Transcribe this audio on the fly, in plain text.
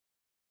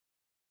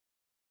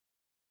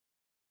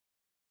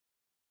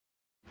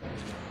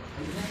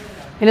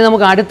ഇനി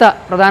നമുക്ക് അടുത്ത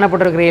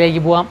പ്രധാനപ്പെട്ട ഒരു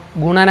ക്രിയയിലേക്ക് പോവാം.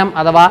 ഗുണനം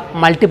അഥവാ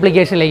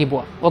മൾട്ടിപ്ലിക്കേഷനിലേക്ക്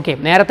പോവാം. ഓക്കെ,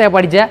 നേരത്തെ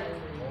പഠിച്ച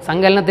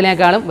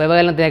സങ്കലനത്തിനേക്കാളും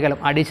വ്യവകലനത്തിനേക്കാളും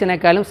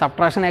അഡീഷനേക്കാളും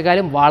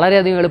സബ്ട്രാക്ഷനേക്കാളും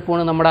വളരെയധികം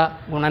എളുപ്പമാണ് നമ്മുടെ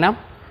ഗുണനം.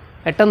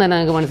 പെട്ടെന്ന് തന്നെ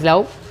നിങ്ങൾക്ക്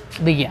മനസ്സിലാവും.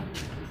 ശ്രദ്ധിക്കുക,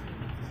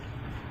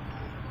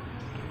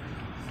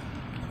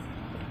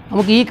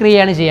 നമുക്ക് ഈ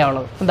ക്രിയയാണ്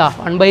ചെയ്യാനുള്ളത്. എന്താ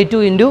 1/2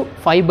 ×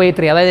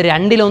 5/3, അതായത്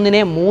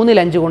 2/1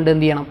 3/5 കൊണ്ട്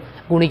എന്ത് ചെയ്യണം?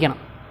 ഗുണിക്കണം.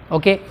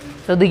 ഓക്കെ,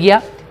 ശ്രദ്ധിക്കുക.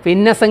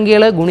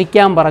 ഭിന്നസംഖ്യകൾ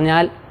ഗുണിക്കാൻ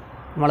പറഞ്ഞാൽ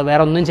നമ്മൾ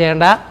വേറെ ഒന്നും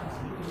ചെയ്യേണ്ട,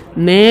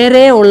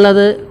 നേരെ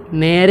ഉള്ളത്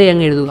നേരെ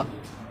അങ്ങ് എഴുതുക.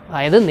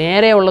 അതായത്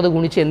നേരെ ഉള്ളത്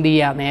ഗുണിച്ച് എന്ത്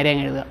ചെയ്യുക? നേരെ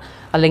അങ്ങ് എഴുതുക.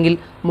 അല്ലെങ്കിൽ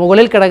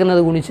മുകളിൽ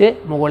കിടക്കുന്നത് ഗുണിച്ച്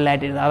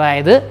മുകളിലായിട്ട് എഴുതുക.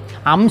 അതായത്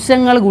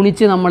അംശങ്ങൾ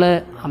ഗുണിച്ച് നമ്മൾ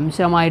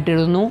അംശമായിട്ട്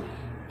എഴുതുന്നു,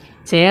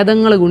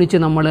 ഛേദങ്ങൾ ഗുണിച്ച്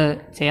നമ്മൾ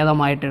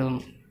ഛേദമായിട്ട്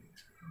എഴുതുന്നു.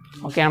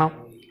 ഓക്കെ ആണോ?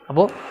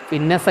 അപ്പോൾ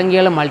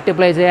ഭിന്നസംഖ്യകൾ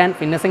മൾട്ടിപ്ലൈ ചെയ്യാൻ,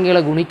 ഭിന്നസംഖ്യകൾ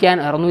ഗുണിക്കാൻ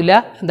അറിഞ്ഞില്ല.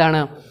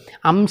 എന്താണ്?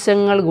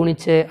 അംശങ്ങൾ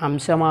ഗുണിച്ച്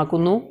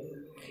അംശമാക്കുന്നു,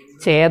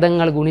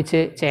 ഛേദങ്ങൾ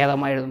ഗുണിച്ച്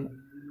ഛേദമായി എഴുതുന്നു.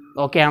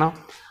 ഓക്കെ ആണോ?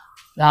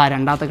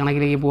 രണ്ടാമത്തെ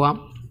കണക്കിലേക്ക് പോവാം.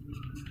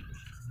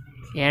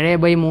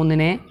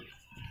 7/3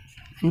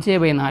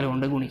 5/4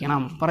 കൊണ്ട്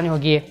ഗുണിക്കണം. പറഞ്ഞു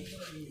നോക്കിയേ,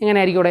 എങ്ങനെ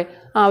ആയിരിക്കും ഇവിടെ?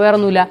 വേറെ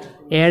ഒന്നുമില്ല.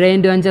 7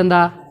 × 5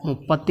 എന്താ?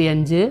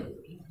 35.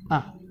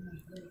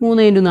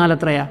 3 × 4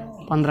 എത്രയാ?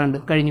 12.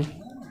 കഴിഞ്ഞു.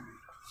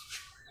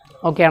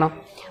 ഓക്കെ ആണോ?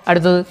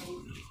 അടുത്തത്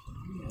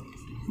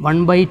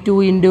 1/2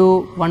 ×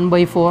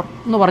 1/4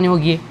 ഒന്ന് പറഞ്ഞു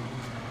നോക്കിയേ,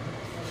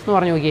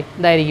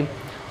 എന്തായിരിക്കും?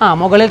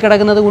 മുകളിൽ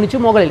കിടക്കുന്നത് ഗുണിച്ച്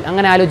മുകളിൽ,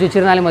 അങ്ങനെ ആലോചിച്ച്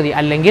വെച്ചിരുന്നാലും മതി.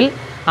 അല്ലെങ്കിൽ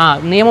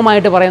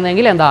നിയമമായിട്ട്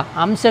പറയുന്നതെങ്കിൽ എന്താ?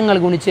 അംശങ്ങൾ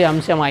ഗുണിച്ച്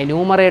അംശമായി,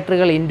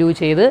 ന്യൂമറേറ്ററുകൾ ഇൻറ്റു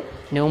ചെയ്ത്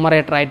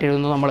ന്യൂമറേറ്ററായിട്ട്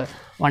എഴുതുന്നു. നമ്മൾ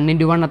 1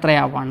 × 1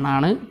 എത്രയാണ്? 1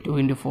 ആണ്. 2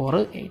 × 4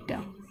 8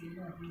 ആണ്.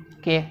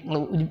 ഓക്കെ,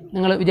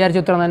 നിങ്ങൾ വിചാരിച്ച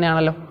ഉത്തരം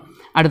തന്നെയാണല്ലോ.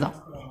 അടുത്ത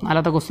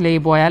 4ാമത്തെ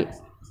ക്വസ്റ്റിലേക്ക് പോയാൽ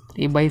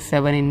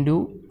 3/7 ×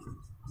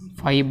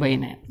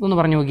 5/9 ഇതൊന്ന്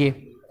പറഞ്ഞു നോക്കിയേ,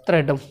 എത്ര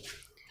കിട്ടും?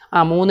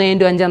 3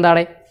 × 5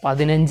 എന്താണ്?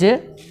 15.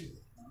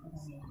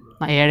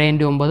 7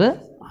 × 9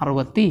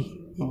 63.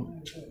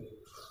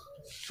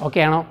 ഓക്കെ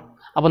ആണോ?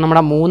 അപ്പോൾ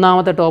നമ്മുടെ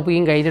 3ാമത്തെ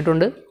ടോപ്പിക്കും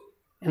കഴിഞ്ഞിട്ടുണ്ട്.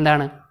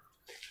 എന്താണ്?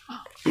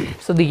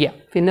 ശ്രദ്ധിക്കുക,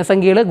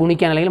 ഭിന്നസംഖ്യകൾ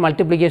ഗുണിക്കാൻ അല്ലെങ്കിൽ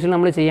മൾട്ടിപ്ലിക്കേഷൻ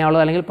നമ്മൾ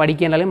ചെയ്യാനുള്ളത് അല്ലെങ്കിൽ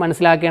പഠിക്കേണ്ട അല്ലെങ്കിൽ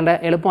മനസ്സിലാക്കേണ്ട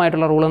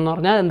എളുപ്പമായിട്ടുള്ള റൂൾ എന്ന്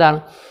പറഞ്ഞാൽ എന്താണ്?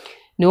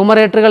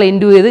 ന്യൂമറേറ്ററുകൾ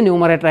ഇൻറ്റു ചെയ്ത്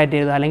ന്യൂമറേറ്ററായിട്ട്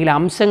എഴുതുക, അല്ലെങ്കിൽ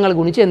അംശങ്ങൾ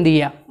ഗുണിച്ച് എന്ത്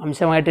ചെയ്യുക?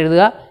 അംശമായിട്ട്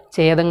എഴുതുക,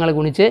 ഛേദങ്ങൾ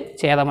ഗുണിച്ച്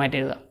ഛേദമായിട്ട്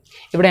എഴുതുക.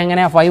 ഇവിടെ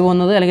എങ്ങനെയാണ് 5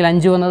 വന്നത് അല്ലെങ്കിൽ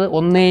 5 വന്നത്?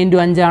 1 ×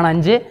 5 ആണ്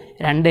 5,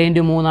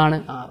 2 × 3 ആണ്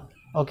 6.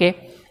 ഓക്കെ,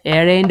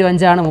 7 ×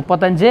 5 ആണ്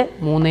 35,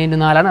 3 ×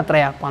 4 ആണ്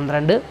എത്രയാ?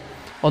 12.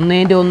 1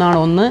 × 1 ആണ്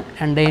 1,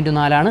 2 ×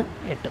 4 ആണ്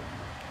 8.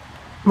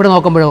 ഇവിടെ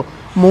നോക്കുമ്പോഴോ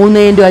 3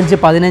 × 5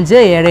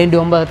 15, 7 ×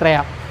 9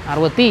 എത്രയാ?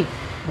 63.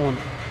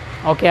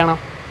 ഓക്കെ ആണോ?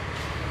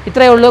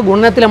 ഇത്രയേ ഉള്ളൂ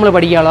ഗുണനത്തിൽ നമ്മൾ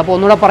പഠിക്കാനുള്ളൂ. അപ്പോൾ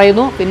ഒന്നുകൂടെ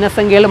പറയുന്നു,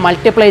 ഭിന്നസംഖ്യകൾ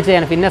മൾട്ടിപ്ലൈ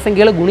ചെയ്യാൻ,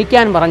 ഭിന്നസംഖ്യകൾ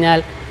ഗുണിക്കാൻ പറഞ്ഞാൽ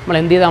നമ്മൾ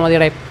എന്ത് ചെയ്താൽ മതി?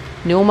 ഇവിടെ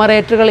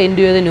ന്യൂമറേറ്ററുകൾ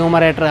ഇൻറ്റു ചെയ്ത്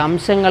ന്യൂമറേറ്റർ,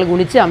 അംശങ്ങൾ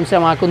ഗുണിച്ച്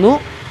അംശമാക്കുന്നു,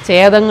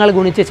 ഛേദങ്ങൾ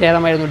ഗുണിച്ച്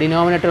ഛേദമായിരുന്നു.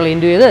 ഡിനോമിനേറ്ററുകൾ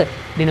ഇൻറ്റു ചെയ്ത്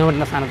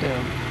ഡിനോമിനേറ്ററിൻ്റെ സ്ഥാനത്ത്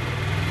എഴുതുന്നു.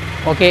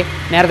 ഓക്കെ,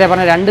 നേരത്തെ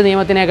പറഞ്ഞ 2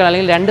 നിയമത്തിനേക്കാൾ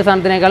അല്ലെങ്കിൽ 2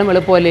 സ്ഥാനത്തിനേക്കാളും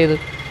എളുപ്പമല്ലേ ഇത്?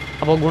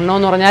 അപ്പോൾ ഗുണം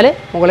എന്ന് പറഞ്ഞാൽ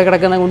മുകളിൽ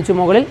കിടക്കുന്ന ഗുണിച്ച്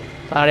മുകളിൽ,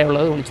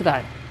 താഴെയുള്ളത് ഗുണിച്ച്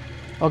താഴെ.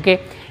 ഓക്കെ,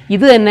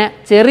 ഇത് തന്നെ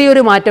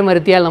ചെറിയൊരു മാറ്റം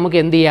വരുത്തിയാൽ നമുക്ക്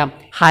എന്ത് ചെയ്യാം?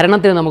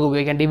 ഹരണത്തിന് നമുക്ക്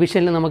ഉപയോഗിക്കാം,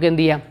 ഡിവിഷനിൽ നമുക്ക്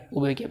എന്ത് ചെയ്യാം?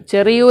 ഉപയോഗിക്കാം.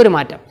 ചെറിയൊരു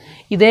മാറ്റം,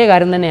 ഇതേ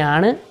കാര്യം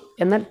തന്നെയാണ്,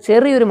 എന്നാൽ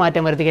ചെറിയൊരു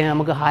മാറ്റം വരുത്തി കഴിഞ്ഞാൽ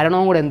നമുക്ക്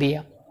ഹരണവും കൂടെ എന്ത്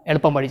ചെയ്യാം?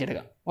 എളുപ്പം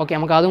പഠിച്ചെടുക്കാം. ഓക്കെ,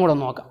 നമുക്ക് അതും കൂടെ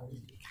ഒന്ന് നോക്കാം.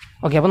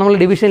 ഓക്കെ, അപ്പോൾ നമ്മൾ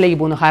ഡിവിഷനിലേക്ക്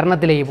പോകുന്നു,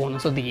 ഹരണത്തിലേക്ക് പോകുന്നു.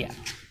 ശ്രദ്ധിക്കുക,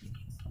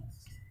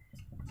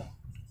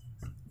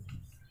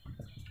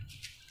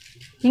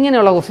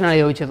 ഇങ്ങനെയുള്ള ക്വസ്റ്റ്യനാണ്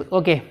ചോദിച്ചത്.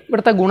 ഓക്കെ,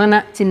 ഇവിടുത്തെ ഗുണന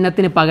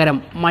ചിഹ്നത്തിന് പകരം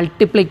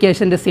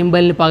മൾട്ടിപ്ലിക്കേഷൻ്റെ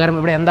സിമ്പലിന് പകരം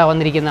ഇവിടെ എന്താ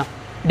വന്നിരിക്കുന്ന?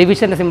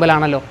 ഡിവിഷൻ്റെ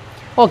സിമ്പലാണല്ലോ.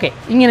 ഓക്കെ,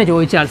 ഇങ്ങനെ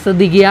ചോദിച്ചാൽ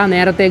ശ്രദ്ധിക്കുക,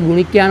 നേരത്തെ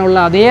ഗുണിക്കാനുള്ള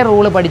അതേ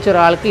റൂള് പഠിച്ച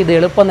ഒരാൾക്ക് ഇത്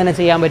എളുപ്പം തന്നെ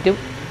ചെയ്യാൻ പറ്റും.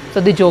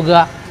 ശ്രദ്ധിച്ച് നോക്കുക,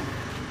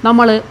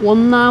 നമ്മൾ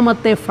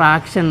 1ാമത്തെ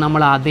ഫ്രാക്ഷൻ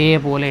നമ്മൾ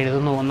അതേപോലെ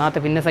എഴുതുന്നു,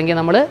 1ാമത്തെ ഭിന്നസംഖ്യ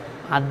നമ്മൾ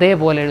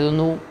അതേപോലെ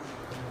എഴുതുന്നു.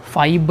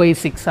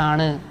 5/6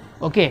 ആണ്.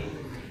 ഓക്കെ,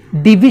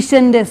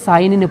 ഡിവിഷൻ്റെ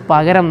സൈനിന്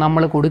പകരം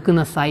നമ്മൾ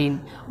കൊടുക്കുന്ന സൈൻ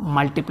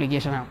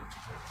മൾട്ടിപ്ലിക്കേഷനാണ്.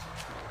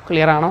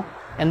 ക്ലിയർ ആണോ?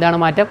 എന്താണ്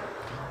മാറ്റം?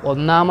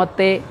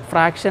 1ാമത്തെ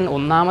ഫ്രാക്ഷൻ,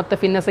 1ാമത്തെ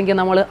ഭിന്നസംഖ്യ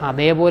നമ്മൾ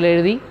അതേപോലെ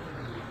എഴുതി,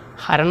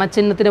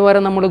 ഹരണചിഹ്നത്തിന്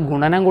പകരം നമ്മൾ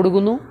ഗുണനം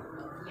കൊടുക്കുന്നു.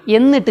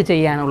 എന്നിട്ട്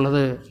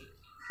ചെയ്യാനുള്ളത്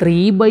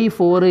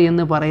 3/4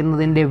 എന്ന്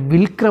പറയുന്നതിൻ്റെ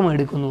വിൽക്രമം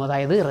എടുക്കുന്നു,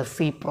 അതായത്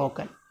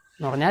റെസിപ്രോക്കൽ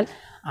എന്ന് പറഞ്ഞാൽ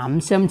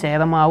അംശം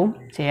ഛേദമാവും,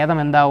 ഛേദം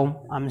എന്താവും?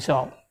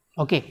 അംശമാവും.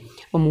 ഓക്കെ,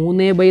 അപ്പോൾ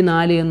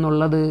 3/4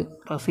 എന്നുള്ളത്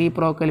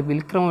റെസിപ്രോക്കൽ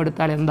വിൽക്രമം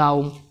എടുത്താൽ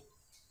എന്താവും?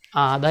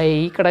 അതായത്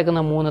ഈ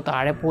കിടക്കുന്ന 3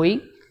 താഴെ പോയി,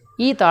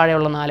 ഈ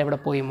താഴെയുള്ള 4 ഇവിടെ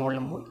പോയി,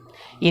 മുകളിലും പോയി.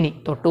 ഇനി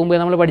തൊട്ട് മുമ്പേ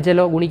നമ്മൾ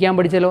പഠിച്ചല്ലോ, ഗുണിക്കാൻ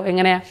പഠിച്ചല്ലോ,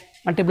 എങ്ങനെയാണ്?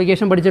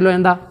 മൾട്ടിപ്ലിക്കേഷൻ പഠിച്ചല്ലോ.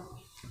 എന്താ?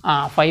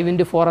 5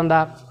 × 4 എന്താ?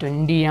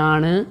 20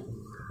 ആണ്.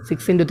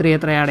 6 × 3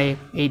 എത്രയാണ്?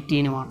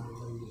 18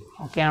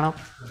 ഓക്കെ ആണോ?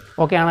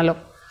 ഓക്കെ ആണല്ലോ.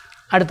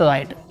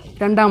 അടുത്തതായിട്ട്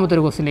രണ്ടാമത്തെ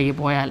ഒരു ക്വസ്റ്റ്യനിലേക്ക്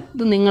പോയാൽ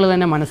ഇത് നിങ്ങൾ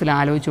തന്നെ മനസ്സിൽ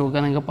ആലോചിച്ച് നോക്കുക,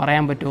 നിങ്ങൾക്ക്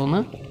പറയാൻ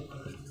പറ്റുമെന്ന്.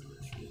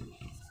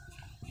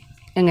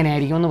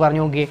 എങ്ങനെയായിരിക്കും ഒന്ന്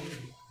പറഞ്ഞു നോക്കിയേ.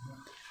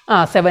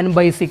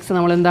 7/6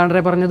 നമ്മൾ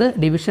എന്താണ് പറഞ്ഞത്?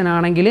 ഡിവിഷൻ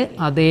ആണെങ്കിൽ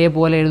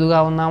അതേപോലെ എഴുതുക.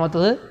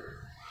 1ാമത്തത്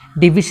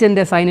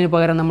ഡിവിഷൻ്റെ സൈനിന്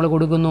പകരം നമ്മൾ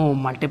കൊടുക്കുന്നു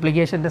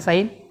മൾട്ടിപ്ലിക്കേഷൻ്റെ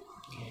സൈൻ.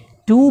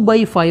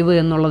 2/5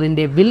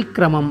 എന്നുള്ളതിൻ്റെ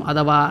വിൽക്രമം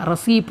അഥവാ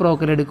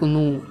റെസിപ്രോക്കൽ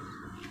എടുക്കുന്നു.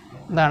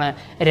 എന്താണ്?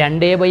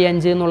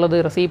 2/5 എന്നുള്ളത്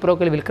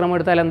റെസിപ്രോക്കൽ വിൽക്രമം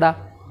എടുത്താൽ എന്താ?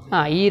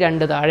 ഈ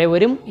 2 താഴെ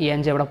വരും, ഈ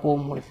 5 എവിടെ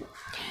പോകും? മുകളിൽ പോകും.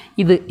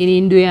 ഇത് ഇനി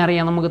ഇൻറ്റു ചെയ്യാൻ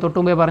അറിയാം നമുക്ക്. തൊട്ട്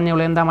മുമ്പേ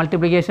പറഞ്ഞോളൂ എന്താ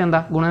മൾട്ടിപ്ലിക്കേഷൻ, എന്താ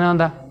ഗുണനം,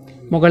 എന്താ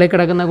മുകളിൽ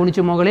കിടക്കുന്ന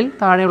ഗുണിച്ച് മുകളിൽ,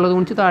 താഴെയുള്ളത്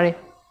ഗുണിച്ച് താഴെ.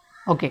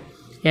 ഓക്കെ,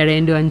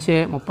 7 × 5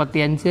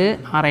 35,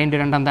 6 ×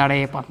 2 എന്താടെ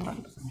 12.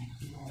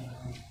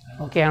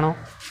 ഓക്കെ ആണോ?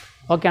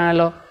 ഓക്കെ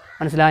ആണല്ലോ,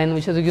 മനസ്സിലായെന്ന്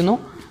വിശ്വസിക്കുന്നു.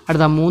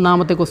 അടുത്ത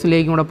മൂന്നാമത്തെ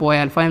ക്വസ്റ്റിനിലേക്കും കൂടെ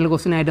പോയാൽ ഫൈനൽ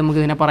ക്വസ്റ്റിനായിട്ട് നമുക്ക്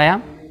ഇതിനെ പറയാം.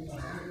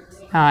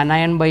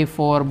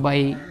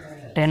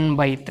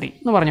 9/4/10/3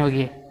 എന്ന് പറഞ്ഞു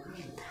നോക്കിയേ.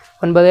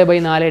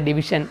 9/4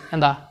 ഡിവിഷൻ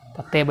എന്താ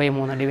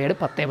 10/3, ഡിവൈഡ്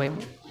 10/3.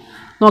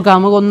 നോക്കാം,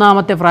 നമുക്ക്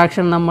ഒന്നാമത്തെ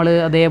ഫ്രാക്ഷൻ നമ്മൾ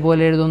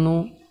അതേപോലെ എഴുതുന്നു.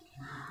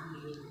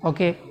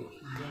 ഓക്കെ,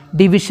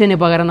 ഡിവിഷന്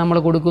പകരം നമ്മൾ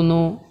കൊടുക്കുന്നു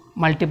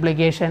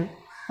മൾട്ടിപ്ലിക്കേഷൻ.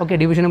 ഓക്കെ,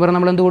 ഡിവിഷന് പകരം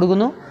നമ്മൾ എന്ത്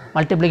കൊടുക്കുന്നു?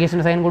 മൾട്ടിപ്ലിക്കേഷൻ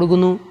സൈൻ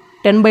കൊടുക്കുന്നു.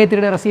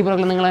 10/3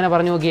 റെസിപ്രോക്കൽ നിങ്ങൾ തന്നെ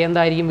പറഞ്ഞു നോക്കി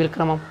എന്തായിരിക്കും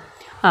വിൽക്രമം?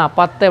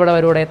 10 എവിടെ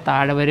വരും? ഇവിടെ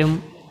താഴെ വരും.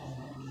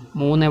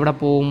 3 എവിടെ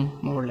പോവും?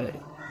 മുകളിൽ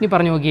വരും. ഇനി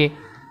പറഞ്ഞു നോക്കിയേ,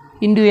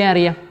 ഇൻറ്റു ചെയ്യാൻ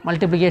അറിയാം,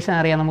 മൾട്ടിപ്ലിക്കേഷൻ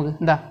അറിയാം നമുക്ക്.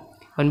 എന്താ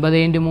 9 ×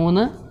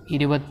 3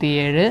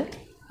 27,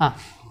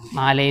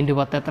 4 ×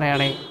 10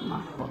 എത്രയാണ്?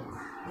 40.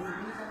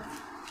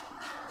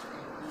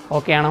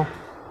 ഓക്കെ ആണോ?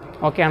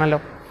 ഓക്കെ ആണല്ലോ.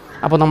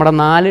 അപ്പോൾ നമ്മുടെ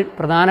 4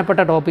 പ്രധാനപ്പെട്ട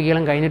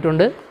ടോപ്പിക്കുകളും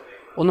കഴിഞ്ഞിട്ടുണ്ട്.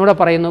 ഒന്നുകൂടെ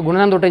പറയുന്നു,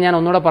 ഗുണനം തൊട്ട് ഞാൻ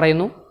ഒന്നുകൂടെ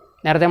പറയുന്നു.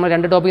 നേരത്തെ നമ്മൾ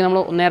 2 ടോപ്പിക്ക് നമ്മൾ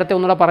നേരത്തെ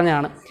ഒന്നുകൂടെ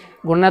പറഞ്ഞതാണ്.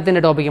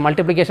 ഗുണനത്തിൻ്റെ ടോപ്പിക്ക്,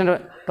 മൾട്ടിപ്ലിക്കേഷൻ്റെ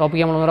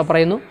ടോപ്പിക്ക് നമ്മൾ ഒന്നുകൂടെ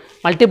പറയുന്നു.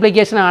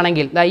 മൾട്ടിപ്ലിക്കേഷൻ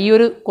ആണെങ്കിൽ ഈ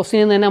ഒരു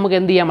ക്വസ്റ്റിനിൽ നിന്ന് തന്നെ നമുക്ക്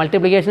എന്ത് ചെയ്യാം?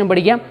 മൾട്ടിപ്ലിക്കേഷനും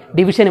പഠിക്കാം,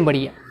 ഡിവിഷനും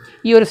പഠിക്കാം.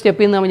 ഈ ഒരു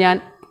സ്റ്റെപ്പിൽ നിന്ന് ഞാൻ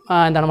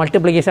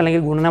മൾട്ടിപ്ലിക്കേഷൻ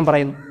അല്ലെങ്കിൽ ഗുണനം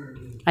പറയുന്നു.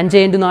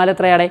 5 × 4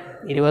 എത്രയാണ്?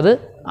 20,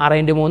 6 ×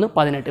 3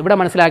 18. ഇവിടെ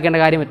മനസ്സിലാക്കേണ്ട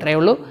കാര്യം ഇത്രയേ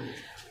ഉള്ളൂ.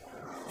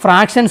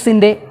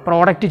 ഫ്രാക്ഷൻസിൻ്റെ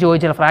പ്രോഡക്റ്റ്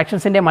ചോദിച്ചാൽ,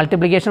 ഫ്രാക്ഷൻസിൻ്റെ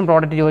മൾട്ടിപ്ലിക്കേഷൻ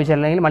പ്രോഡക്റ്റ് ചോദിച്ചാൽ,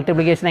 അല്ലെങ്കിൽ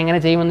മൾട്ടിപ്ലിക്കേഷൻ എങ്ങനെ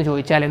ചെയ്യുമെന്ന്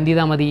ചോദിച്ചാൽ എന്ത്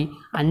ചെയ്താൽ മതി?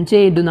 5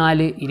 ×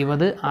 4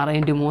 20, 6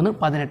 × 3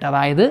 18.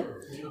 അതായത്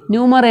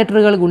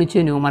ന്യൂമറേറ്ററുകൾ ഗുണിച്ച്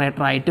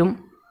ന്യൂമറേറ്ററായിട്ടും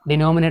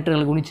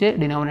ഡിനോമിനേറ്ററുകൾ ഗുണിച്ച്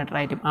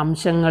ഡിനോമിനേറ്ററായിട്ടും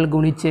അംശങ്ങൾ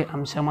ഗുണിച്ച്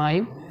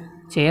അംശമായും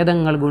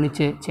ഛേദങ്ങൾ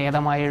ഗുണിച്ച്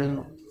ഛേദമായി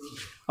എഴുതുന്നു.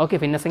 ഓക്കെ,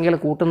 ഭിന്നസംഖ്യകൾ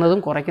കൂട്ടുന്നതും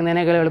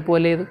കുറയ്ക്കുന്നതിനേക്കാൾ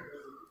എളുപ്പമല്ലേ ഇത്?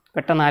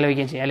 പെട്ടെന്ന്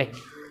ആലോചിക്കുകയും ചെയ്യാം അല്ലേ?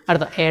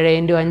 അടുത്ത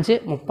 7 × 5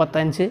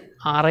 35,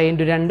 6 ×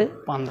 2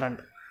 12.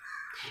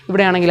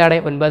 ഇവിടെയാണെങ്കിൽ അവിടെ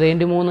 9 ×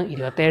 3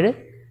 27,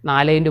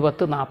 4 ×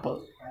 10 40.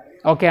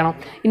 ഓക്കെ ആണോ?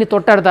 ഇനി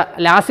തൊട്ടടുത്ത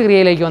ലാസ്റ്റ്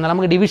ക്രിയയിലേക്ക് വന്നാൽ,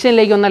 നമുക്ക്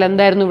ഡിവിഷനിലേക്ക് വന്നാൽ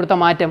എന്തായിരുന്നു ഇവിടുത്തെ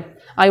മാറ്റം?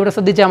 ഇവിടെ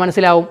ശ്രദ്ധിച്ചാൽ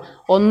മനസ്സിലാവും.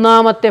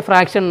 ഒന്നാമത്തെ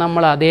ഫ്രാക്ഷൻ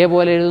നമ്മൾ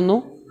അതേപോലെ എഴുതുന്നു.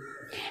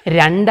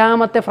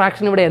 രണ്ടാമത്തെ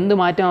ഫ്രാക്ഷൻ ഇവിടെ എന്ത്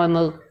മാറ്റം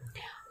വന്നത്?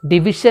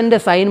 ഡിവിഷൻ്റെ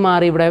സൈൻ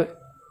മാറി ഇവിടെ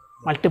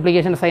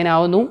മൾട്ടിപ്ലിക്കേഷൻ്റെ സൈൻ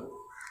ആവുന്നു.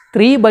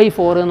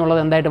 3/4 എന്നുള്ളത്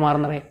എന്തായിട്ട്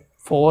മാറുന്നത്?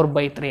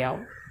 4/3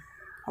 ആവും.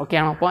 ഓക്കെ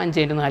ആണോ? അപ്പോൾ 5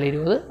 × 4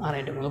 20, 6 ×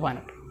 3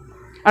 18.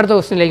 അടുത്ത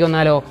ക്വസ്റ്റിനിലേക്ക്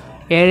വന്നാലോ,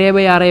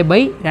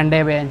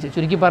 7/6/2/5.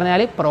 ചുരുക്കി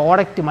പറഞ്ഞാൽ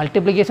പ്രോഡക്റ്റ്,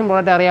 മൾട്ടിപ്ലിക്കേഷൻ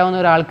പ്രോഡക്റ്റ് അറിയാവുന്ന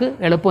ഒരാൾക്ക്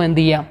എളുപ്പം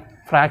എന്ത് ചെയ്യാം?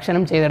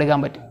 ഫ്രാക്ഷനും ചെയ്തെടുക്കാൻ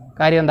പറ്റും.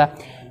 കാര്യം എന്താ?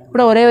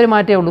 ഇവിടെ ഒരേ ഒരു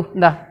മാറ്റമേ ഉള്ളൂ.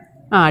 എന്താ?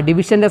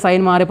 ഡിവിഷൻ്റെ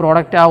സൈൻ മാറി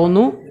പ്രോഡക്റ്റ്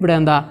ആവുന്നു. ഇവിടെ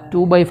എന്താ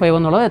 2/5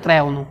 എന്നുള്ളത്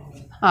എത്രയാവുന്നു?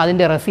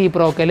 അതിൻ്റെ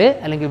റെസിപ്രോക്കൽ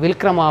അല്ലെങ്കിൽ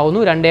വിൽക്രമാവുന്നു.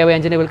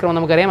 2/5 വിൽക്രമം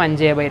നമുക്കറിയാം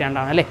 5/2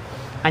 ആണ് അല്ലേ?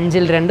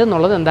 5ൽ 2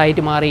 എന്നുള്ളത്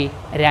എന്തായിട്ട് മാറി?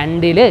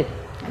 2ൽ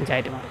 5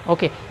 ആയിട്ട് മാറി.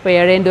 ഓക്കെ, ഇപ്പോൾ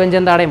 7 × 5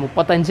 എന്താണ്?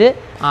 35,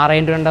 6 ×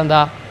 2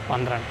 എന്താ?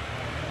 12.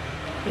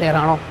 ക്ലിയർ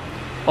ആണോ?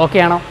 ഓക്കെ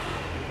ആണോ?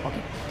 ഓക്കെ,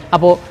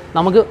 അപ്പോൾ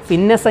നമുക്ക്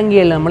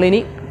ഭിന്നസംഖ്യയിൽ നമ്മളിനി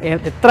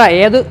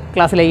ഏത്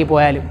ക്ലാസ്സിലേക്ക്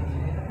പോയാലും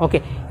ഓക്കെ,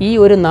 ഈ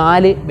ഒരു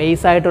 4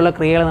 ബേസായിട്ടുള്ള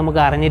ക്രിയകൾ നമുക്ക്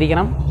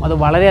അറിഞ്ഞിരിക്കണം. അത്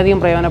വളരെയധികം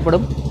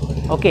പ്രയോജനപ്പെടും.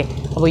 ഓക്കെ,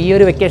 അപ്പോൾ ഈ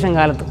ഒരു വെക്കേഷൻ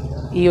കാലത്ത്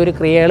ഈ ഒരു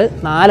ക്രിയകൾ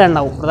 4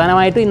 എണ്ണവും,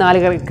 പ്രധാനമായിട്ടും ഈ 4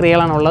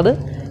 ക്രിയകളാണുള്ളത്.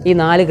 ഈ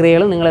 4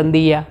 ക്രിയകളും നിങ്ങൾ എന്ത്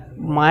ചെയ്യുക?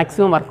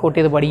 മാക്സിമം വർക്കൗട്ട്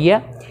ചെയ്ത് പഠിക്കുക.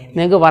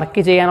 നിങ്ങൾക്ക്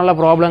വർക്ക് ചെയ്യാനുള്ള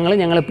പ്രോബ്ലങ്ങൾ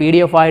ഞങ്ങൾ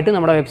PDF ആയിട്ട്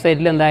നമ്മുടെ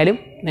വെബ്സൈറ്റിൽ എന്തായാലും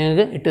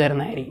നിങ്ങൾക്ക് ഇട്ട്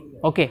തരുന്നതായിരിക്കും.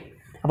 ഓക്കെ,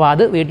 അപ്പോൾ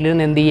അത്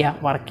വീട്ടിലിരുന്ന് എന്ത് ചെയ്യുക?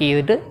 വർക്ക്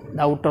ചെയ്തിട്ട്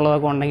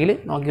ഡൗട്ടുള്ളതൊക്കെ ഉണ്ടെങ്കിൽ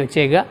നോക്കി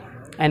വെച്ചേക്കുക.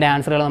 അതിൻ്റെ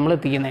ആൻസറുകൾ നമ്മൾ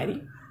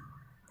എത്തിക്കുന്നതായിരിക്കും.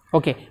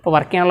 ഓക്കെ, അപ്പോൾ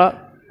വർക്ക് ചെയ്യാനുള്ള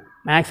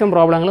മാക്സിമം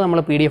പ്രോബ്ലങ്ങൾ നമ്മൾ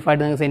PDF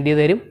ആയിട്ട് നിങ്ങൾക്ക് സെൻഡ്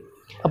ചെയ്ത് തരും.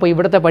 അപ്പോൾ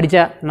ഇവിടുത്തെ പഠിച്ച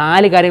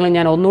 4 കാര്യങ്ങൾ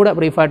ഞാൻ ഒന്നുകൂടെ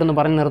ബ്രീഫായിട്ടൊന്ന്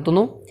പറഞ്ഞ്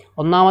നിർത്തുന്നു.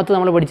 ഒന്നാമത്തെ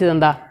നമ്മൾ പഠിച്ചത്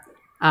എന്താ?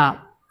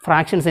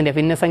 ഫ്രാക്ഷൻസിൻ്റെ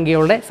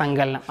ഭിന്നസംഖ്യകളുടെ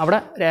സങ്കലനം. അവിടെ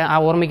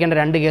ഓർമ്മിക്കേണ്ട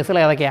 2 കേസുകൾ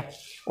ഏതൊക്കെയാണ്?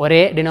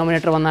 ഒരേ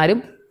ഡിനോമിനേറ്റർ വന്നാലും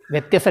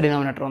വ്യത്യസ്ത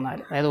ഡിനോമിനേറ്റർ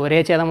വന്നാലും, അതായത് ഒരേ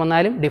ഛേദം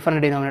വന്നാലും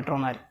ഡിഫറൻറ്റ് ഡിനോമിനേറ്റർ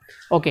വന്നാലും.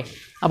 ഓക്കെ,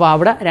 അപ്പോൾ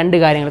അവിടെ 2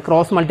 കാര്യങ്ങൾ,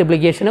 ക്രോസ്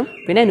മൾട്ടിപ്ലിക്കേഷനും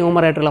പിന്നെ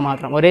ന്യൂമറേറ്ററുകൾ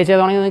മാത്രം. ഒരേ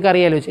ഛേദമാണെങ്കിൽ നിങ്ങൾക്ക്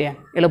അറിയാലോ ചെയ്യാൻ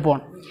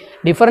എളുപ്പമാണ്.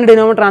 ഡിഫറൻറ്റ്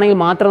ഡിനോമിനേറ്റർ ആണെങ്കിൽ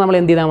മാത്രം നമ്മൾ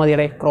എന്ത് ചെയ്താൽ മതി?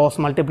 ക്രോസ്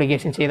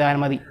മൾട്ടിപ്ലിക്കേഷൻ ചെയ്താൽ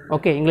മതി.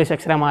 ഓക്കെ, ഇംഗ്ലീഷ്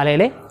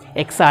അക്ഷരമാലയിലെ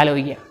എക്സ്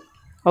ആലോചിക്കുക.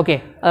 ഓക്കെ,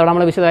 അതവിടെ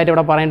നമ്മൾ വിശദമായിട്ട്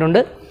ഇവിടെ പറഞ്ഞിട്ടുണ്ട്.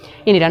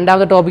 ഇനി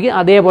രണ്ടാമത്തെ ടോപ്പിക്ക്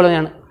അതേപോലെ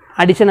തന്നെയാണ്.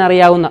 അഡിഷൻ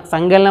അറിയാവുന്ന,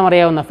 സങ്കലനം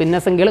അറിയാവുന്ന,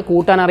 ഭിന്നസംഖ്യകൾ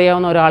കൂട്ടാൻ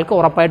അറിയാവുന്ന ഒരാൾക്ക്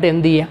ഉറപ്പായിട്ട്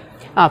എന്ത് ചെയ്യാം?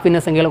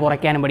 ഭിന്നസംഖ്യകൾ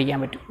കുറയ്ക്കാനും പഠിക്കാൻ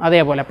പറ്റും.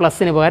 അതേപോലെ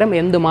പ്ലസ്സിന് പകരം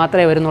എന്ത്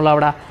മാത്രമേ വരുന്നുള്ളൂ?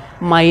 അവിടെ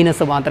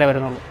മൈനസ് മാത്രമേ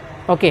വരുന്നുള്ളൂ.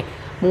 ഓക്കെ,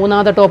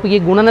 മൂന്നാമത്തെ ടോപ്പിക്ക്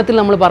ഗുണനത്തിൽ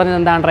നമ്മൾ പറഞ്ഞത്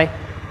എന്താണ്ടേ?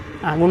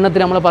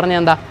 ഗുണനത്തിൽ നമ്മൾ പറഞ്ഞത്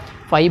എന്താ?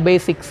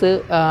 5/6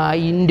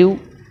 ×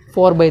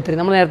 4/3.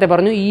 നമ്മൾ നേരത്തെ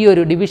പറഞ്ഞു ഈ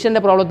ഒരു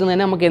ഡിവിഷൻ്റെ പ്രോബ്ലത്തിൽ നിന്ന്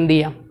തന്നെ നമുക്ക് എന്ത്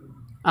ചെയ്യാം?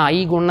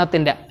 ഈ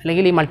ഗുണനത്തിൻ്റെ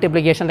അല്ലെങ്കിൽ ഈ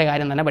മൾട്ടിപ്ലിക്കേഷൻ്റെ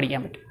കാര്യം തന്നെ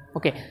പഠിക്കാൻ പറ്റും.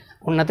 ഓക്കെ,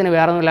 ഗുണനത്തിന്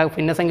വേറെ ഒന്നുമില്ല.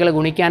 ഭിന്നസംഖ്യകൾ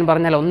ഗുണിക്കാൻ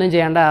പറഞ്ഞാൽ ഒന്നും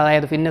ചെയ്യേണ്ട.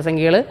 അതായത്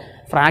ഭിന്നസംഖ്യകൾ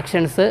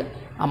ഫ്രാക്ഷൻസ്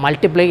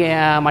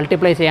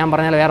മൾട്ടിപ്ലൈ ചെയ്യാൻ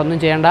പറഞ്ഞാൽ വേറെ ഒന്നും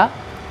ചെയ്യേണ്ട.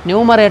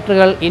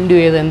 ന്യൂമറേറ്ററുകൾ ഇൻറ്റു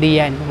ചെയ്ത് എന്ത്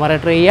ചെയ്യുക?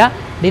 ന്യൂമറേറ്റർ ചെയ്യുക.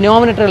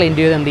 ഡിനോമിനേറ്ററുകൾ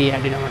ഇൻറ്റു ചെയ്ത് എന്ത്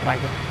ചെയ്യുക? ഡിനോമിനേറ്റർ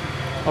ആക്കുക.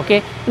 ഓക്കെ,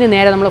 ഇനി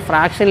നേരെ നമ്മൾ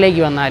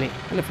ഫ്രാക്ഷനിലേക്ക് വന്നാൽ,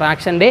 അല്ലെങ്കിൽ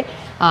ഫ്രാക്ഷൻ്റെ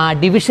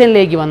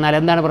ഡിവിഷനിലേക്ക് വന്നാൽ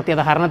എന്താണ്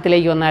പ്രത്യേകത?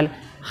 ഹരണത്തിലേക്ക് വന്നാൽ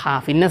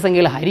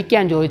ഭിന്നസംഖ്യകൾ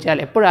ഹരിക്കാൻ ചോദിച്ചാൽ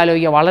എപ്പോഴും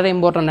ആലോചിക്കുക, വളരെ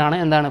ഇമ്പോർട്ടൻ്റ് ആണ്.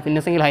 എന്താണ്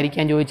ഭിന്നസംഖ്യകൾ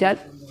ഹരിക്കാൻ ചോദിച്ചാൽ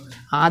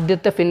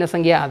ആദ്യത്തെ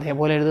ഭിന്നസംഖ്യ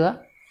അതേപോലെ എഴുതുക.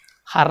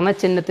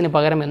 ഹരണചിഹ്നത്തിന്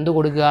പകരം എന്ത്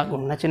കൊടുക്കുക?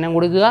 ഗുണചിഹ്നം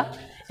കൊടുക്കുക.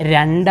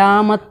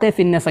 രണ്ടാമത്തെ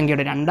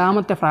ഭിന്നസംഖ്യയുടെ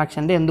രണ്ടാമത്തെ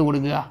ഫ്രാക്ഷൻ്റെ എന്ത്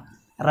കൊടുക്കുക?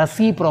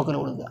 റെസിപ്രോക്കൽ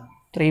കൊടുക്കുക.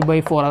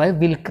 3/4 അതായത്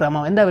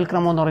വിൽക്രമം. എന്താ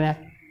വിൽക്രമം എന്ന് പറഞ്ഞാൽ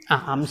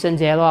അംശം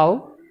ഛേദമാവും,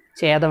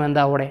 ഛേദം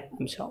എന്താ അവിടെ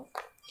അംശമാവും.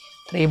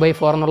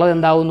 3/4 എന്നുള്ളത്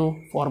എന്താവുന്നു?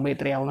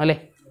 4/3 ആവുന്നു അല്ലേ.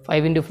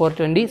 5 × 4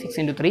 20,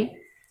 6 × 3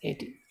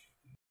 18.